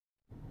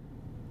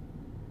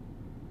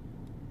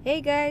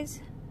Hey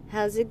guys,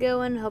 how's it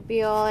going? Hope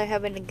you all are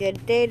having a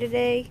good day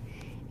today.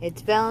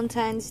 It's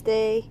Valentine's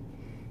Day.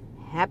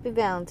 Happy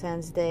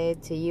Valentine's Day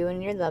to you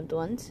and your loved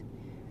ones.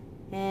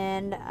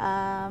 And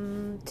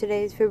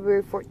today is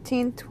February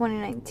 14th,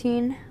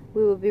 2019.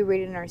 We will be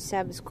reading our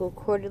Sabbath School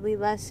Quarterly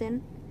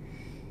lesson.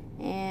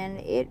 And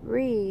it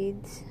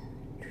reads,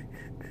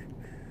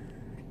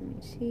 let me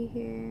see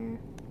here.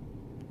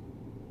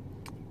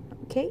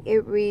 Okay,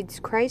 it reads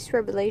Christ's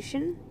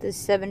Revelation, the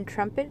Seventh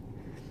Trumpet.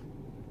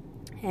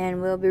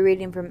 And we'll be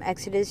reading from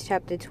Exodus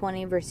chapter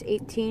 20, verse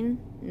 18,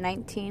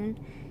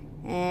 19,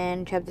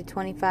 and chapter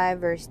 25,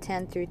 verse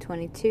 10 through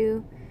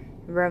 22,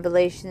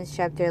 Revelations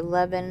chapter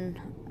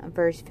 11,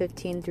 verse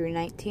 15 through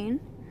 19.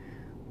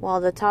 While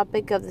the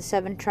topic of the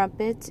seven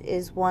trumpets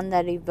is one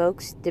that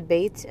evokes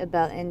debates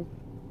about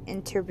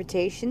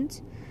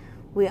interpretations,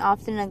 we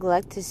often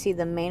neglect to see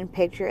the main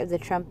picture of the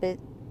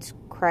trumpet's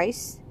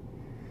Christ.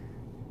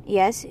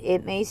 Yes,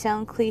 it may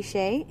sound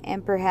cliche,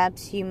 and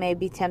perhaps you may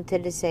be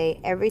tempted to say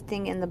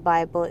everything in the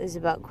Bible is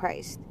about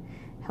Christ.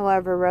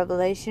 However,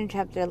 Revelation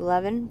chapter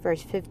 11,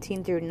 verse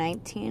 15 through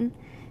 19,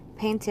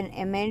 paints an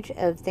image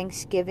of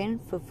thanksgiving,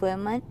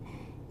 fulfillment,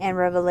 and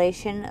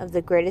revelation of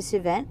the greatest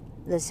event,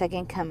 the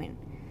second coming.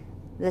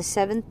 The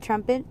seventh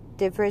trumpet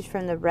differs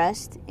from the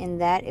rest in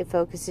that it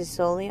focuses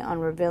solely on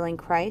revealing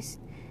Christ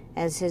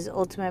as his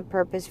ultimate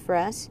purpose for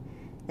us,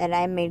 that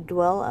I may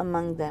dwell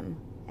among them.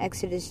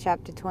 Exodus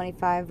chapter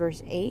 25,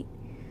 verse 8.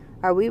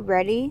 Are we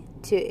ready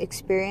to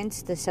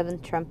experience the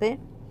seventh trumpet?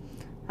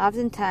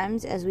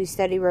 Oftentimes, as we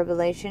study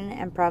Revelation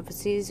and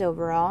prophecies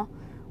overall,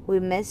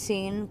 we miss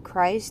seeing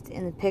Christ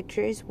in the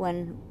pictures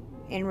when,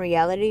 in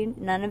reality,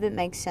 none of it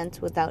makes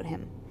sense without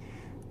him.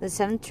 The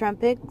seventh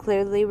trumpet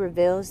clearly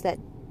reveals that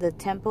the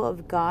temple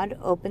of God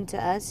opened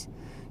to us,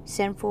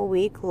 sinful,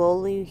 weak,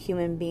 lowly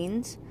human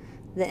beings.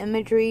 The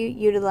imagery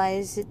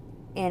utilized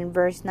in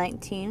verse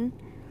 19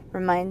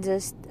 reminds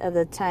us of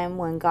the time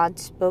when God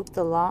spoke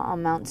the law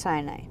on Mount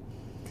Sinai.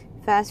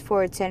 Fast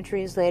forward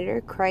centuries later,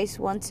 Christ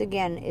once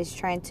again is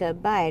trying to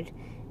abide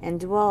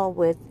and dwell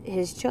with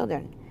his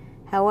children.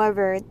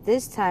 However,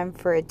 this time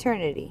for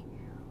eternity.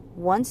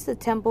 Once the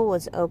temple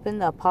was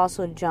opened, the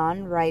Apostle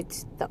John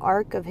writes, the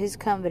ark of his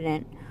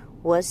covenant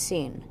was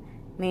seen,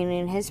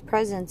 meaning his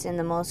presence in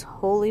the most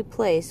holy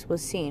place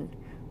was seen.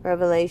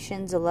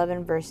 Revelations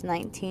 11 verse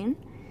 19.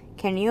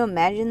 Can you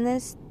imagine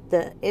this?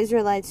 The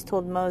Israelites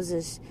told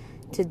Moses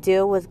to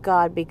deal with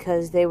God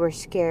because they were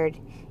scared,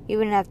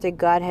 even after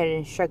God had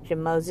instructed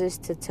Moses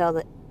to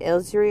tell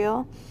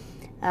Israel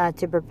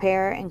to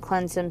prepare and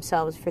cleanse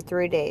themselves for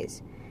 3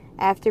 days.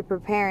 After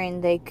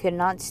preparing, they could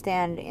not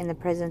stand in the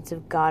presence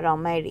of God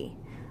Almighty.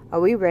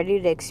 Are we ready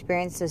to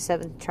experience the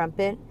seventh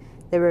trumpet,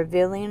 the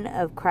revealing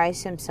of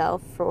Christ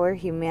himself for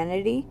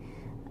humanity?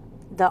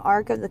 The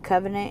Ark of the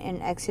Covenant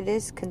in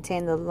Exodus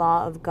contained the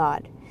law of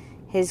God,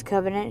 his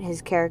covenant,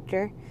 his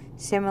character.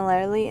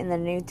 Similarly, in the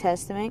New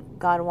Testament,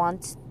 God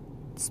wants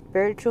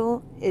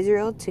spiritual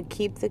Israel to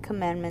keep the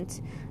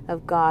commandments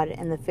of God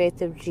and the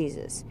faith of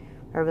Jesus.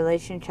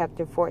 Revelation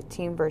chapter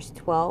 14, verse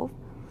 12.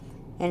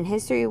 And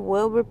history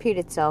will repeat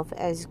itself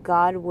as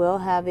God will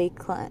have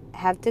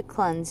to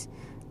cleanse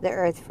the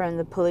earth from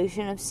the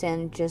pollution of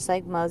sin, just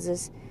like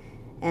Moses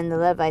and the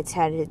Levites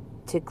had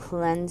to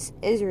cleanse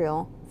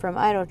Israel from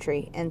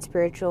idolatry and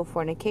spiritual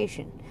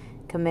fornication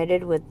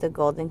committed with the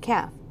golden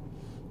calf.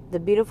 The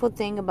beautiful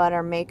thing about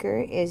our Maker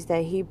is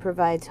that he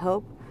provides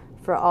hope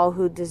for all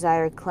who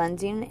desire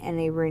cleansing and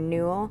a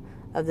renewal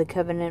of the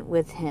covenant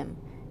with him.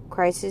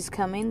 Christ is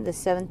coming. The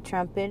seventh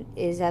trumpet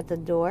is at the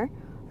door.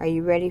 Are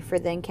you ready for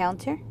the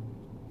encounter?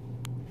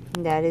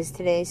 And that is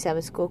today's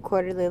Sabbath School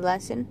Quarterly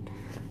lesson.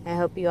 I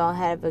hope you all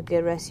have a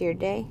good rest of your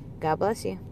day. God bless you.